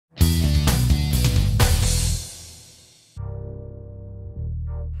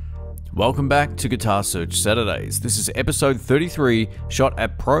Welcome back to Guitar Search Saturdays. This is episode 33, shot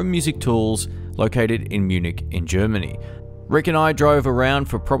at Pro Music Tools, located in Munich in Germany. Rick and I drove around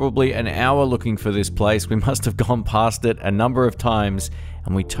for probably an hour looking for this place. We must have gone past it a number of times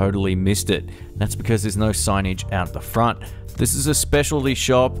and we totally missed it. That's because there's no signage out the front. This is a specialty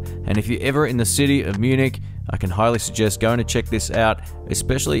shop, and if you're ever in the city of Munich, I can highly suggest going to check this out,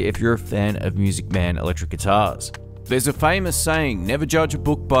 especially if you're a fan of Music Man electric guitars. There's a famous saying, never judge a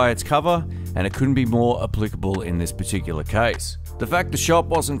book by its cover, and it couldn't be more applicable in this particular case. The fact the shop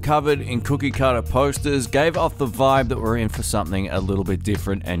wasn't covered in cookie cutter posters gave off the vibe that we're in for something a little bit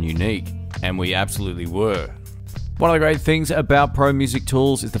different and unique, and we absolutely were. One of the great things about Pro Music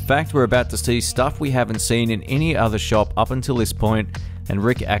Tools is the fact we're about to see stuff we haven't seen in any other shop up until this point, and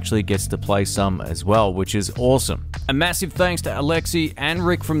Rick actually gets to play some as well, which is awesome. A massive thanks to Alexi and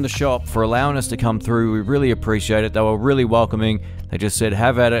Rick from the shop for allowing us to come through. We really appreciate it. They were really welcoming. They just said,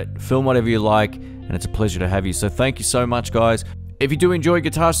 have at it, film whatever you like, and it's a pleasure to have you. So thank you so much, guys. If you do enjoy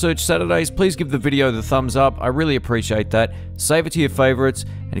Guitar Search Saturdays, please give the video the thumbs up. I really appreciate that. Save it to your favorites,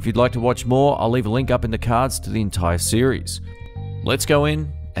 and if you'd like to watch more, I'll leave a link up in the cards to the entire series. Let's go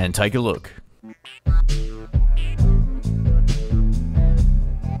in and take a look.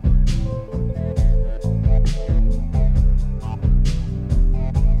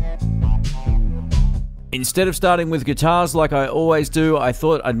 Instead of starting with guitars like I always do, I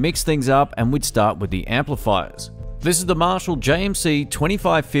thought I'd mix things up and we'd start with the amplifiers. This is the Marshall JMC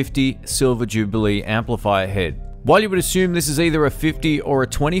 2550 Silver Jubilee amplifier head. While you would assume this is either a 50 or a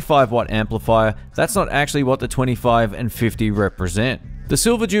 25 watt amplifier, that's not actually what the 25 and 50 represent. The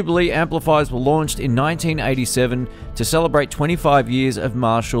Silver Jubilee amplifiers were launched in 1987 to celebrate 25 years of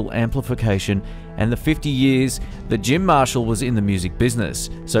Marshall amplification and the 50 years that Jim Marshall was in the music business.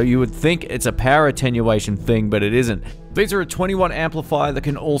 So you would think it's a power attenuation thing, but it isn't. These are a 20 watt amplifier that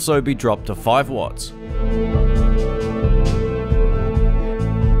can also be dropped to 5 watts.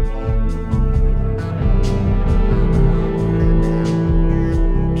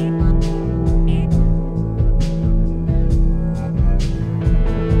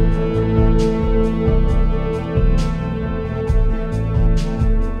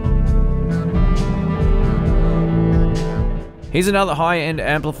 Here's another high-end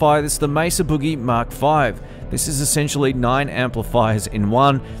amplifier. This is the Mesa Boogie Mark V. This is essentially 9 amplifiers in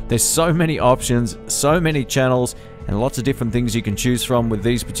one. There's so many options, so many channels, and lots of different things you can choose from with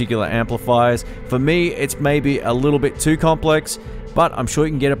these particular amplifiers. For me, it's maybe a little bit too complex, but I'm sure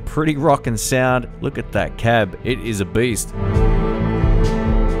you can get a pretty rockin' sound. Look at that cab, it is a beast.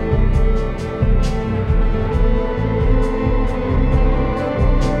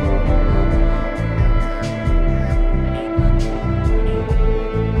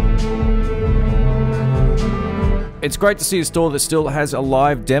 It's great to see a store that still has a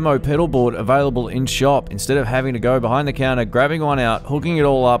live demo pedal board available in shop instead of having to go behind the counter, grabbing one out, hooking it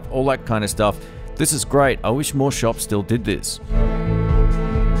all up, all that kind of stuff. This is great. I wish more shops still did this.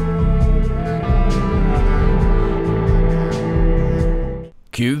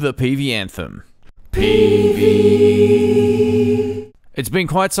 Cue the PV anthem. PV. It's been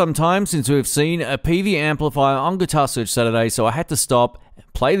quite some time since we've seen a PV amplifier on Guitar Search Saturday, so I had to stop,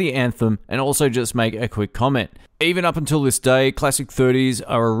 play the anthem, and also just make a quick comment. Even up until this day, Classic 30s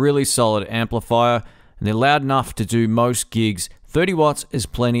are a really solid amplifier, and they're loud enough to do most gigs. 30 watts is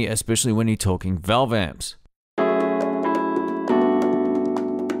plenty, especially when you're talking valve amps.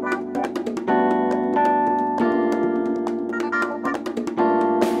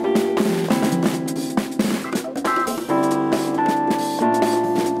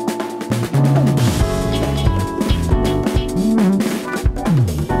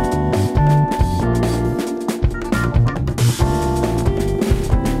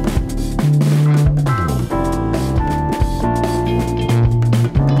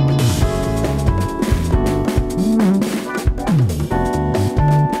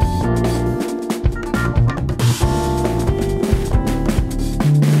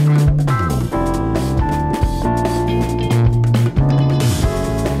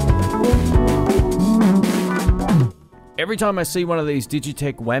 Every time I see one of these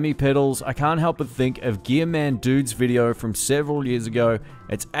Digitech whammy pedals, I can't help but think of Gearman Dude's video from several years ago.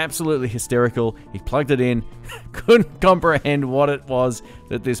 It's absolutely hysterical. He plugged it in, couldn't comprehend what it was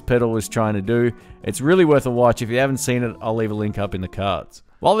that this pedal was trying to do. It's really worth a watch. If you haven't seen it, I'll leave a link up in the cards.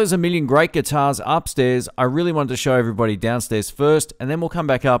 While there's a million great guitars upstairs, I really wanted to show everybody downstairs first, and then we'll come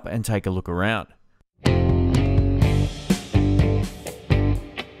back up and take a look around.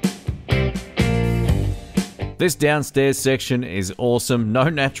 This downstairs section is awesome. No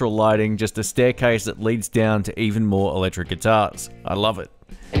natural lighting, just a staircase that leads down to even more electric guitars. I love it.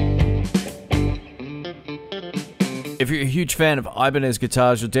 If you're a huge fan of Ibanez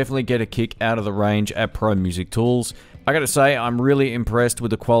guitars, you'll definitely get a kick out of the range at Pro Music Tools. I gotta say, I'm really impressed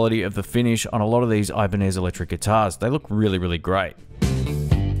with the quality of the finish on a lot of these Ibanez electric guitars. They look really, really great.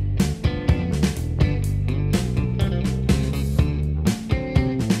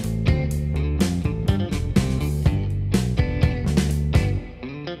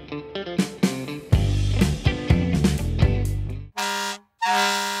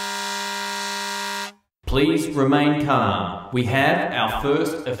 Please remain calm. We have our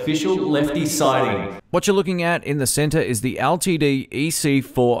first official lefty sighting. What you're looking at in the center is the LTD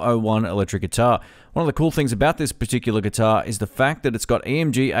EC401 electric guitar. One of the cool things about this particular guitar is the fact that it's got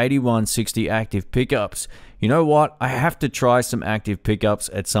EMG 8160 active pickups. You know what? I have to try some active pickups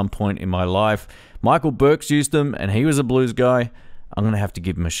at some point in my life. Michael Burks used them and he was a blues guy. I'm gonna have to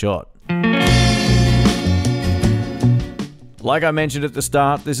give him a shot. Like I mentioned at the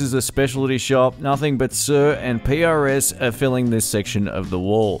start, this is a specialty shop. Nothing but Sir and PRS are filling this section of the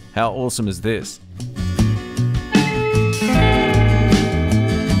wall. How awesome is this?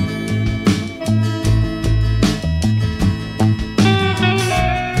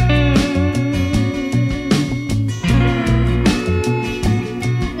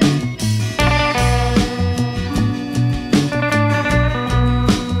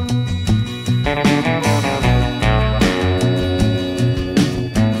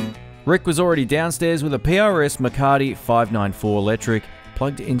 Rick was already downstairs with a PRS McCarty 594 electric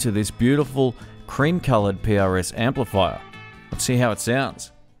plugged into this beautiful cream-colored PRS amplifier. Let's see how it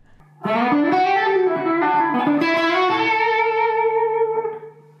sounds.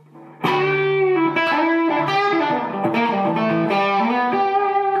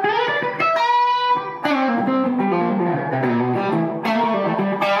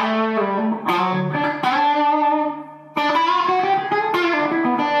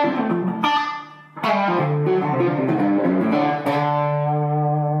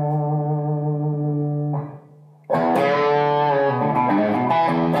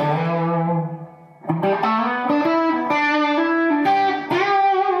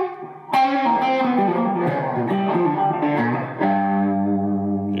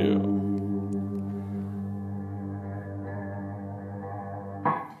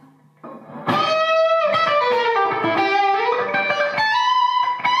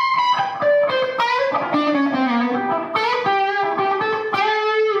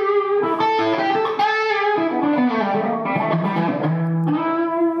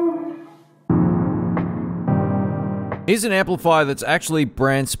 Here's an amplifier that's actually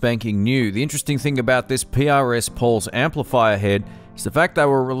brand spanking new. The interesting thing about this PRS Pulse amplifier head is the fact they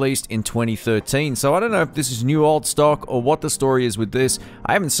were released in 2013. So I don't know if this is new old stock or what the story is with this.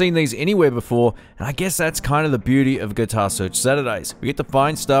 I haven't seen these anywhere before, and I guess that's kind of the beauty of Guitar Search Saturdays. We get to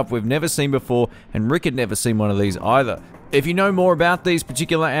find stuff we've never seen before, and Rick had never seen one of these either. If you know more about these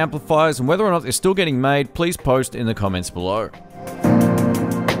particular amplifiers and whether or not they're still getting made, please post in the comments below.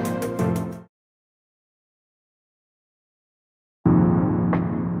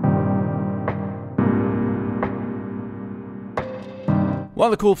 One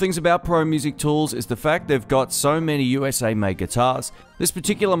of the cool things about Pro Music Tools is the fact they've got so many USA-made guitars. This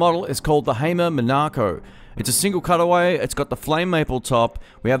particular model is called the Hamer Monaco. It's a single cutaway, it's got the flame maple top,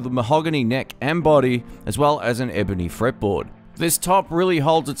 we have the mahogany neck and body, as well as an ebony fretboard. This top really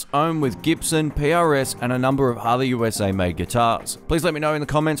holds its own with Gibson, PRS, and a number of other USA-made guitars. Please let me know in the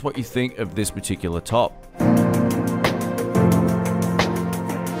comments what you think of this particular top.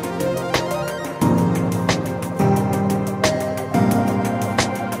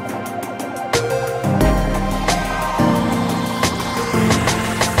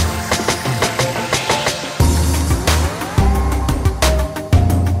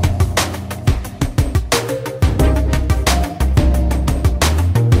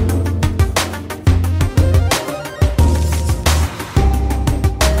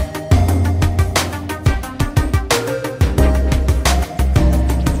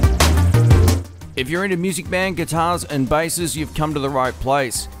 If you're into Music Man guitars and basses, you've come to the right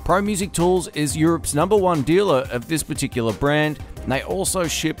place. Pro Music Tools is Europe's #1 dealer of this particular brand, and they also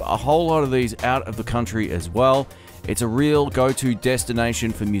ship a whole lot of these out of the country as well. It's a real go-to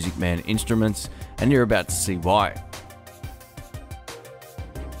destination for Music Man instruments, and you're about to see why.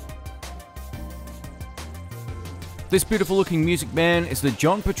 This beautiful looking Music Man is the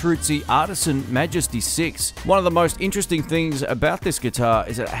John Petrucci Artisan Majesty 6. One of the most interesting things about this guitar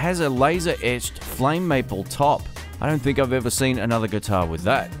is it has a laser etched flame maple top. I don't think I've ever seen another guitar with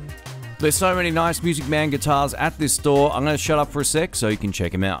that. There's so many nice Music Man guitars at this store, I'm going to shut up for a sec so you can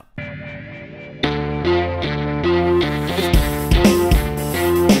check them out.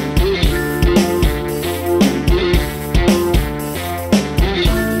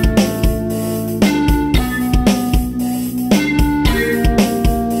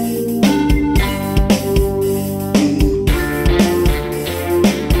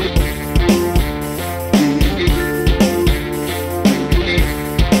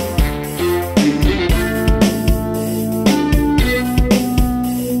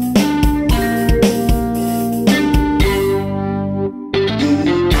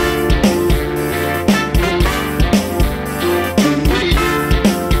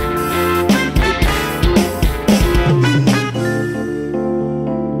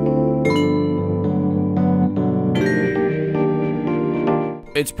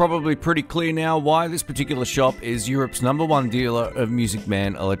 It's probably pretty clear now why this particular shop is Europe's #1 dealer of Music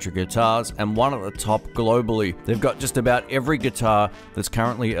Man electric guitars and one of the top globally. They've got just about every guitar that's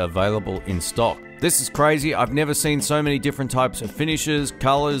currently available in stock. This is crazy. I've never seen so many different types of finishes,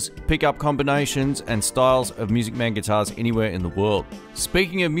 colors, pickup combinations, and styles of Music Man guitars anywhere in the world.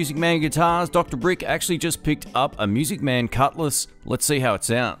 Speaking of Music Man guitars, Dr. Brick actually just picked up a Music Man Cutlass. Let's see how it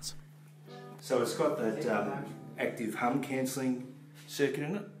sounds. So it's got that active hum cancelling circuit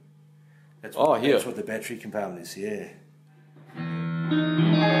in it. That's Oh, here. That's what the battery compartment is, yeah.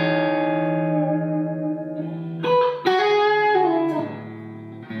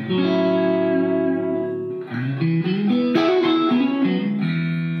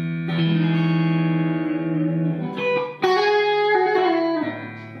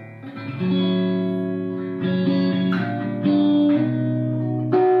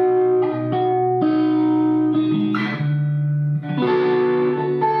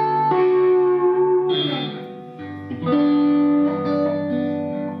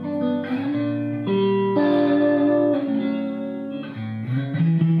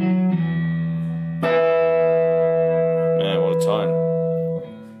 Man, what a tone.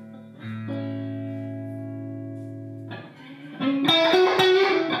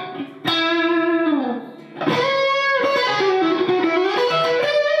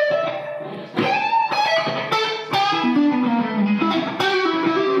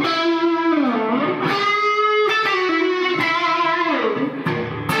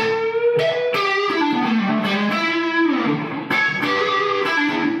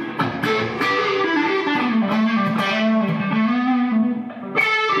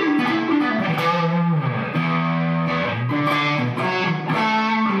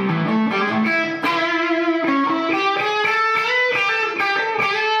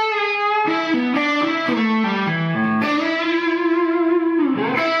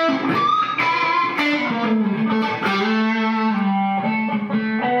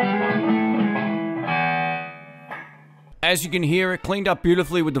 As you can hear, it cleaned up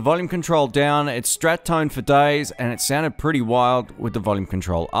beautifully with the volume control down, it's strat toned for days, and it sounded pretty wild with the volume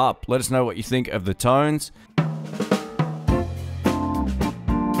control up. Let us know what you think of the tones.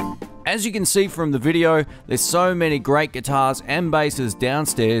 As you can see from the video, there's so many great guitars and basses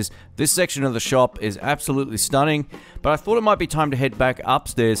downstairs. This section of the shop is absolutely stunning, but I thought it might be time to head back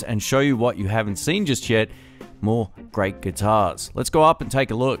upstairs and show you what you haven't seen just yet, more great guitars. Let's go up and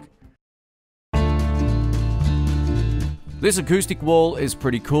take a look. This acoustic wall is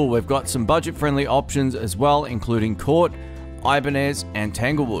pretty cool. We've got some budget-friendly options as well, including Cort, Ibanez, and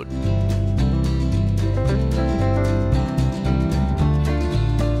Tanglewood.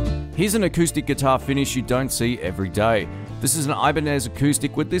 Here's an acoustic guitar finish you don't see every day. This is an Ibanez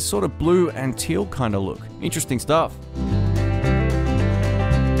acoustic with this sort of blue and teal kind of look. Interesting stuff.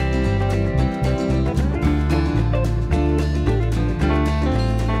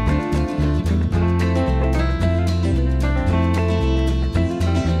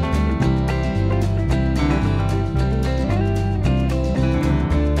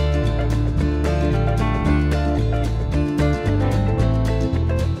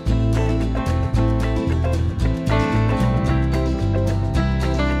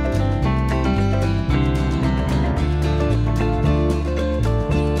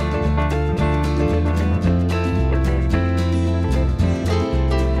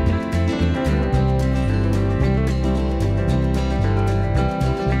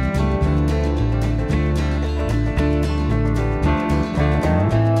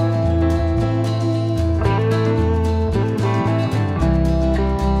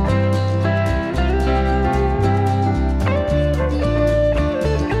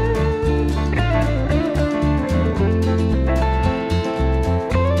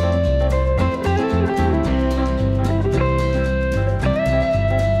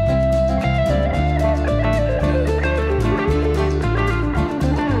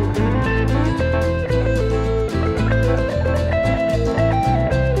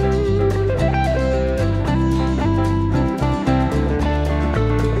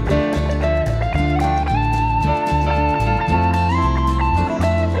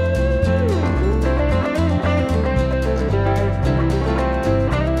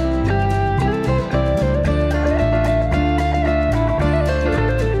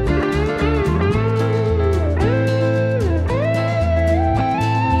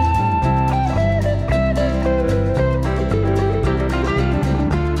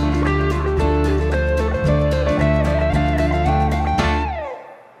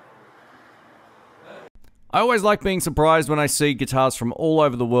 always like being surprised when I see guitars from all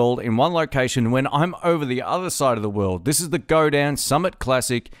over the world in one location when I'm over the other side of the world. This is the Go Down Summit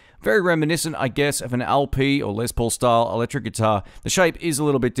Classic. Very reminiscent, I guess, of an LP or Les Paul style electric guitar. The shape is a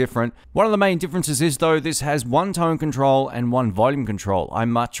little bit different. One of the main differences is, though, this has one tone control and one volume control. I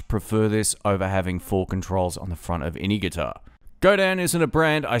much prefer this over having 4 controls on the front of any guitar. Go Down isn't a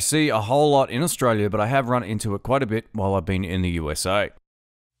brand I see a whole lot in Australia, but I have run into it quite a bit while I've been in the USA.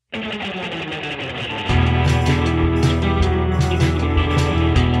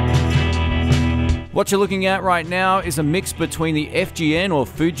 What you're looking at right now is a mix between the FGN or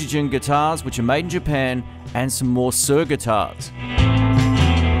Fujijin guitars, which are made in Japan, and some more Suhr guitars.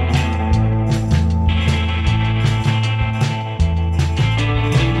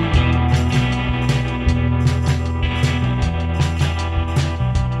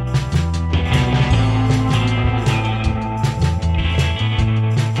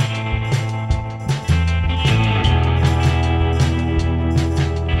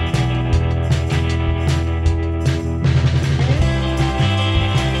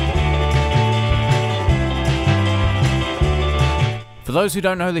 For those who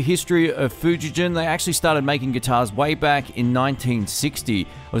don't know the history of Fujijin, they actually started making guitars way back in 1960. It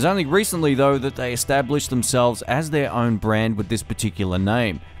was only recently, though, that they established themselves as their own brand with this particular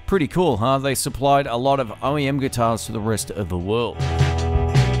name. Pretty cool, huh? They supplied a lot of OEM guitars to the rest of the world.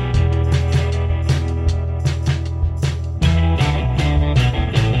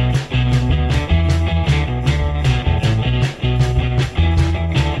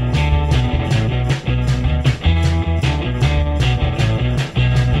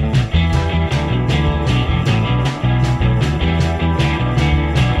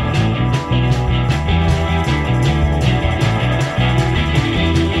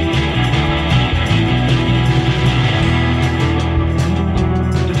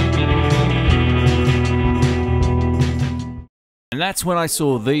 And that's when I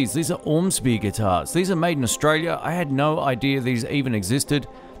saw these. These are Ormsby guitars. These are made in Australia. I had no idea these even existed.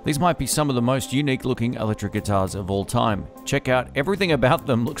 These might be some of the most unique looking electric guitars of all time. Check out, everything about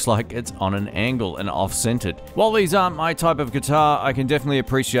them looks like it's on an angle and off-centered. While these aren't my type of guitar, I can definitely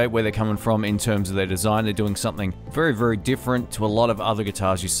appreciate where they're coming from in terms of their design. They're doing something very, very different to a lot of other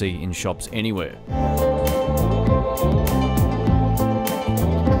guitars you see in shops anywhere.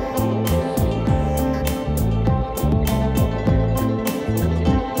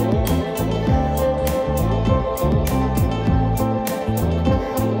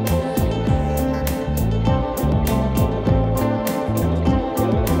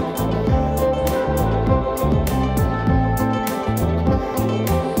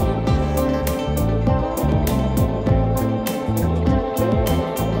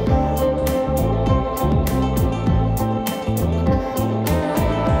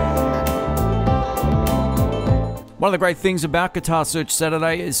 One of the great things about Guitar Search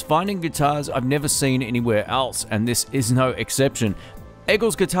Saturday is finding guitars I've never seen anywhere else, and this is no exception.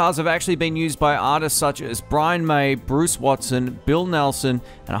 Eggles guitars have actually been used by artists such as Brian May, Bruce Watson, Bill Nelson,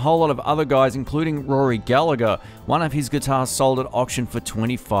 and a whole lot of other guys, including Rory Gallagher. One of his guitars sold at auction for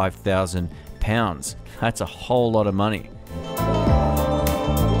 £25,000. That's a whole lot of money.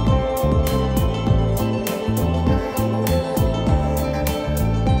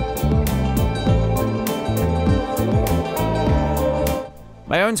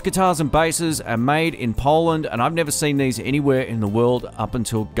 Mayone's guitars and basses are made in Poland, and I've never seen these anywhere in the world up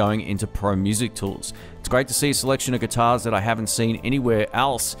until going into Pro Music Tools. It's great to see a selection of guitars that I haven't seen anywhere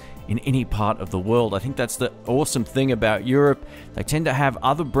else in any part of the world. I think that's the awesome thing about Europe. They tend to have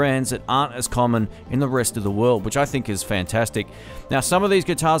other brands that aren't as common in the rest of the world, which I think is fantastic. Now, some of these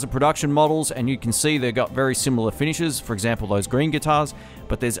guitars are production models, and you can see they've got very similar finishes, for example, those green guitars,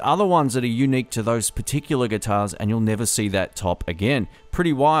 but there's other ones that are unique to those particular guitars, and you'll never see that top again.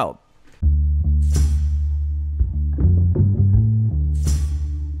 Pretty wild.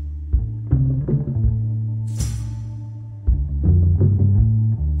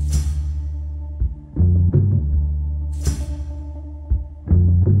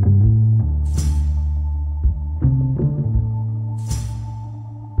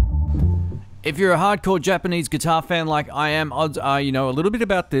 If you're a hardcore Japanese guitar fan like I am, odds are you know a little bit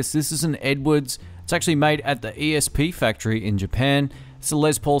about this. This is an Edwards. It's actually made at the ESP factory in Japan. It's a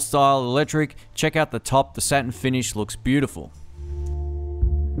Les Paul style electric. Check out the top. The satin finish looks beautiful.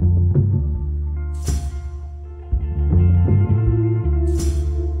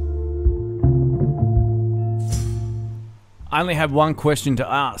 I only have one question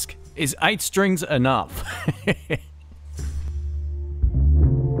to ask. Is 8 strings enough?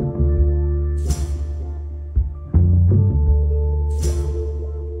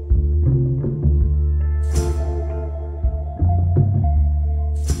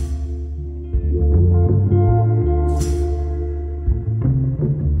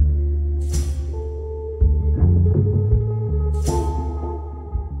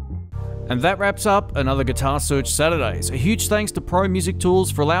 And that wraps up another Guitar Search Saturdays. A huge thanks to Pro Music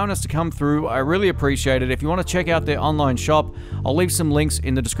Tools for allowing us to come through. I really appreciate it. If you want to check out their online shop, I'll leave some links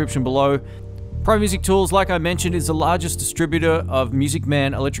in the description below. Pro Music Tools, like I mentioned, is the largest distributor of Music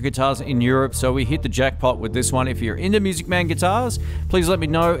Man electric guitars in Europe, so we hit the jackpot with this one. If you're into Music Man guitars, please let me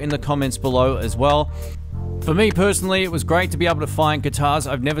know in the comments below as well. For me personally, it was great to be able to find guitars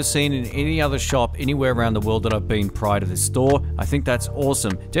I've never seen in any other shop anywhere around the world that I've been prior to this store. I think that's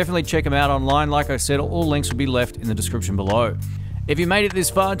awesome. Definitely check them out online. Like I said, all links will be left in the description below. If you made it this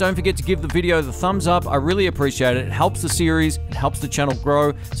far, don't forget to give the video the thumbs up. I really appreciate it. It helps the series, it helps the channel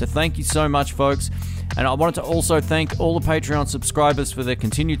grow. So thank you so much, folks. And I wanted to also thank all the Patreon subscribers for their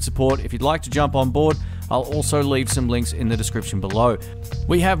continued support. If you'd like to jump on board, I'll also leave some links in the description below.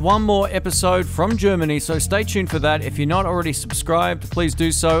 We have one more episode from Germany, so stay tuned for that. If you're not already subscribed, please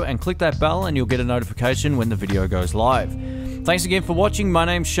do so and click that bell and you'll get a notification when the video goes live. Thanks again for watching. My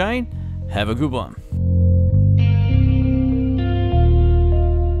name's Shane. Have a good one.